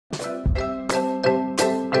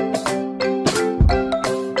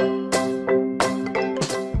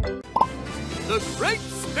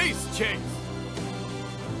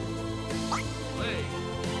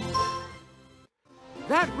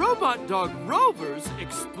rovers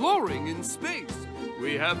exploring in space.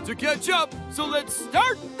 We have to catch up, so let's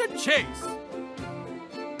start the chase.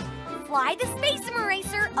 Fly the spaceship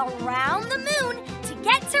racer around the moon to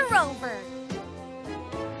get to Rover.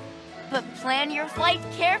 But plan your flight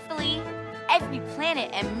carefully. Every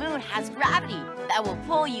planet and moon has gravity that will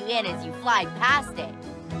pull you in as you fly past it.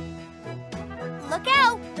 Look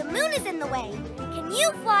out! The moon is in the way. Can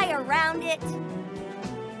you fly around it?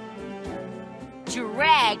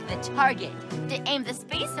 Drag the target to aim the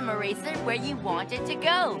space eraser where you want it to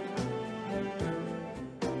go.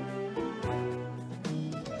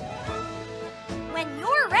 When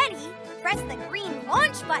you're ready, press the green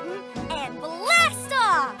launch button and blast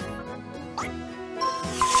off!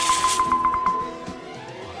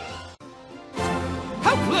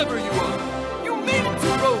 How clever you are! You made it to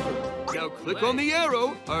Rover! Now click on the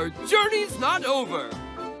arrow. Our journey's not over.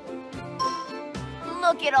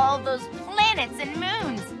 Look at all those planets and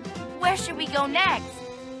moons. Where should we go next?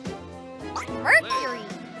 Mercury!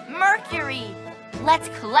 Mercury! Let's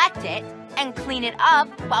collect it and clean it up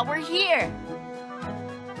while we're here.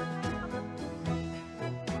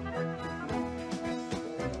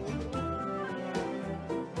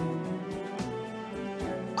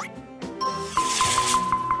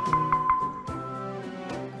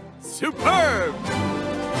 Superb!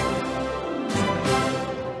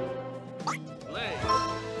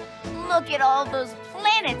 Look at all those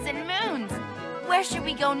planets and moons. Where should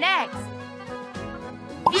we go next?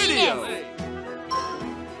 Video! Venus!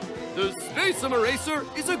 The space eraser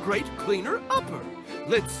is a great cleaner upper.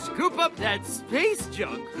 Let's scoop up that space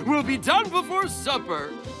junk. We'll be done before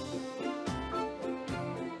supper.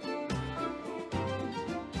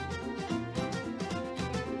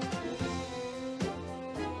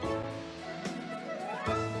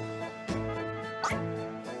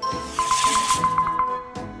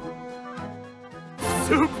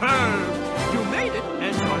 Superb! You made it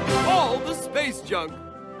and got all the space junk.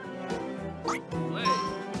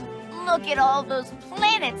 Look at all those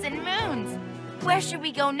planets and moons. Where should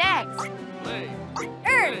we go next?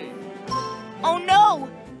 Earth! Oh no!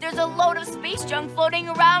 There's a load of space junk floating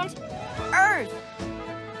around Earth.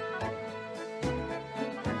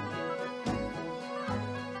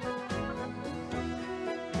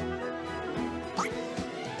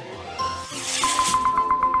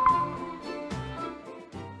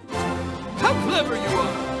 How clever you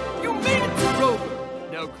are! You made it to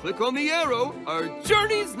Rover! Now click on the arrow. Our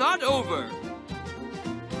journey's not over.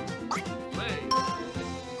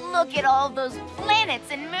 Look at all those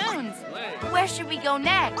planets and moons. Where should we go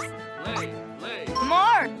next?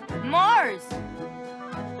 Mars!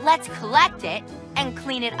 Let's collect it and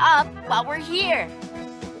clean it up while we're here.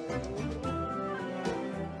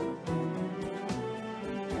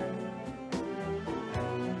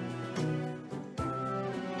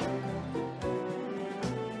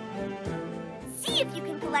 See if you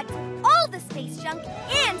can collect all the space junk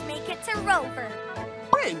and make it to Rover.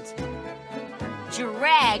 Print!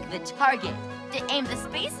 Drag the target to aim the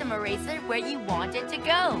space eraser where you want it to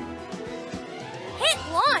go. Hit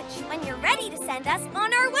launch when you're ready to send us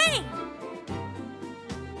on our way.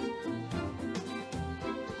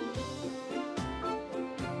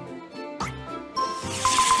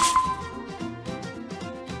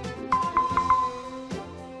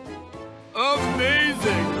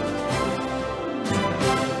 Amazing!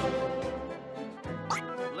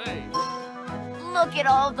 Look at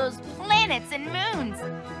all those planets and moons.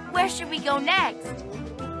 Where should we go next?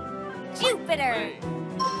 Jupiter!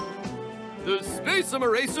 The space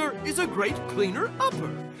eraser is a great cleaner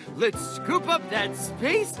upper. Let's scoop up that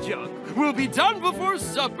space junk. We'll be done before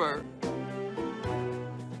supper.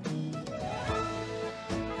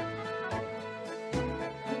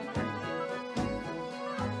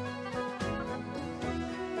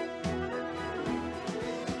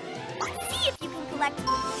 See if you can collect...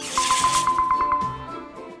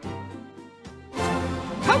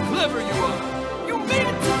 How clever you are! You made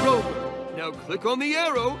it to Rover! Now click on the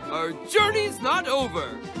arrow. Our journey's not over.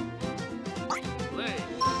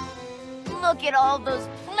 Look at all those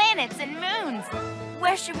planets and moons.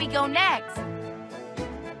 Where should we go next?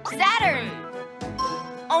 Saturn!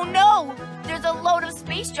 Oh no! There's a load of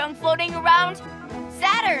space junk floating around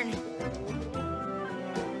Saturn!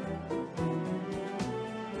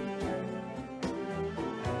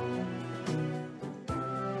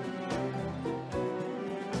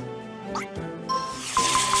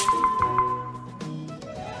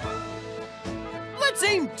 Let's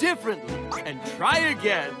aim differently and try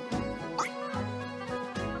again.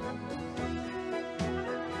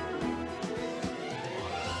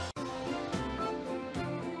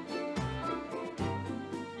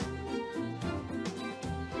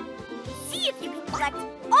 See if collect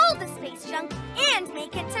all the space junk and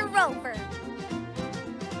make it to Rover.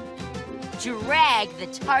 Drag the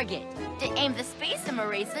target to aim the spaceship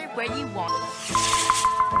eraser where you want.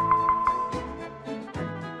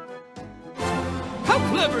 How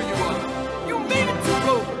clever you are! You made it to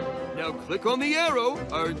Rover! Now click on the arrow.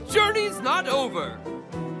 Our journey's not over.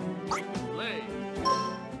 Play.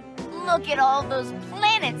 Look at all those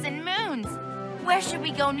planets and moons. Where should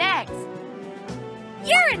we go next?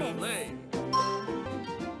 Uranus! Play.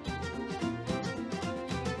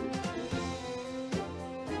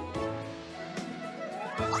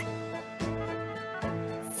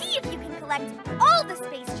 See if you can collect all the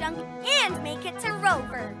space junk and make it to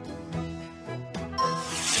Rover.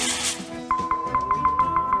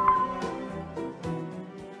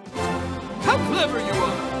 How clever you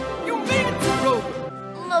are! You made it to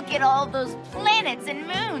Rover! Look at all those planets and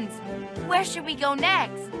moons. Where should we go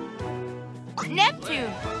next?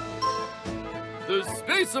 Neptune! The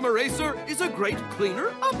spaceship eraser is a great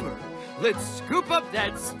cleaner upper. Let's scoop up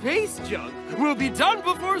that space junk. We'll be done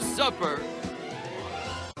before supper.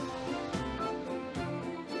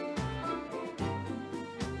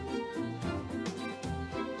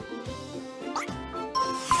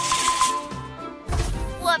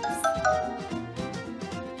 Whoops!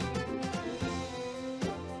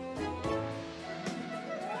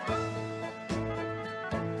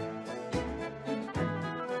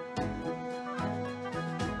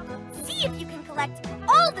 See if you can collect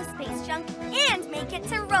all the space junk and make it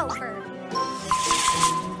to Rover.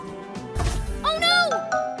 Oh no!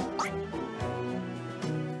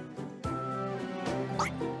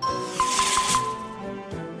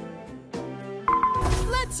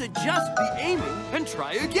 Let's adjust the aiming and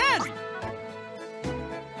try again.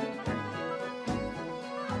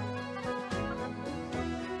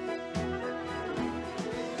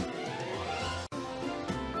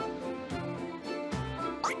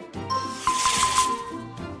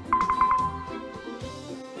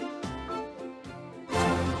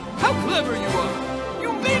 How clever you are!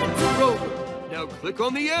 You made it to Rover! Now click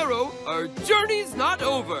on the arrow. Our journey's not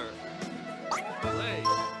over. Play.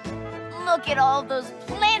 Look at all those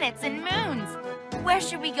planets and moons. Where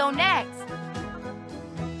should we go next?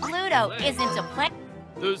 Pluto isn't a planet.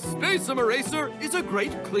 The spaceship eraser is a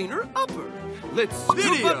great cleaner upper. Let's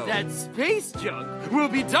scoop up that space junk. We'll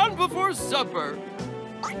be done before supper.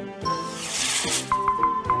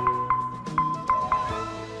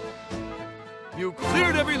 You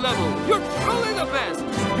cleared every level. You're truly the best.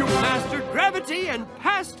 You mastered gravity and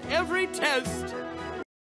passed every test.